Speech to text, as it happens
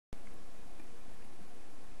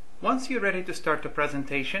Once you're ready to start the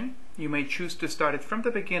presentation, you may choose to start it from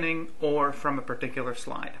the beginning or from a particular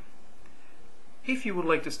slide. If you would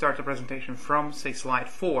like to start the presentation from, say, slide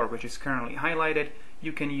 4, which is currently highlighted,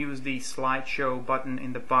 you can use the slideshow button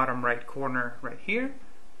in the bottom right corner right here,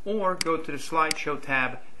 or go to the slideshow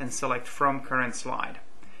tab and select from current slide.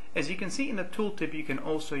 As you can see in the tooltip, you can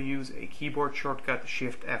also use a keyboard shortcut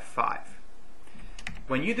Shift F5.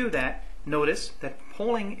 When you do that, notice that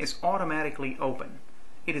polling is automatically open.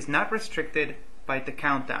 It is not restricted by the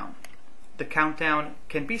countdown. The countdown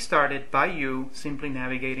can be started by you simply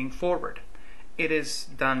navigating forward. It is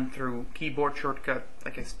done through keyboard shortcut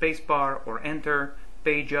like a spacebar or enter,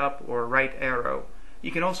 page up or right arrow.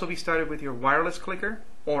 You can also be started with your wireless clicker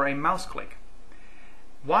or a mouse click.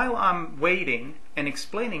 While I'm waiting and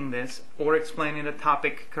explaining this or explaining the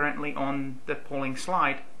topic currently on the polling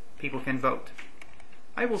slide, people can vote.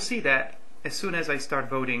 I will see that as soon as I start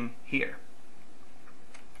voting here.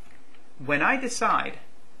 When I decide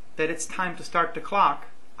that it's time to start the clock,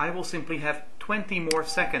 I will simply have 20 more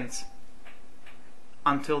seconds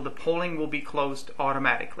until the polling will be closed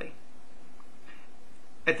automatically.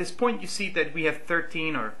 At this point you see that we have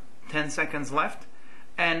 13 or 10 seconds left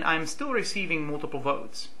and I'm still receiving multiple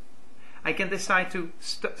votes. I can decide to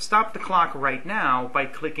stop the clock right now by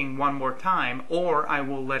clicking one more time, or I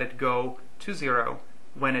will let it go to 0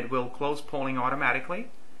 when it will close polling automatically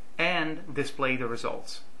and display the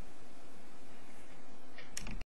results.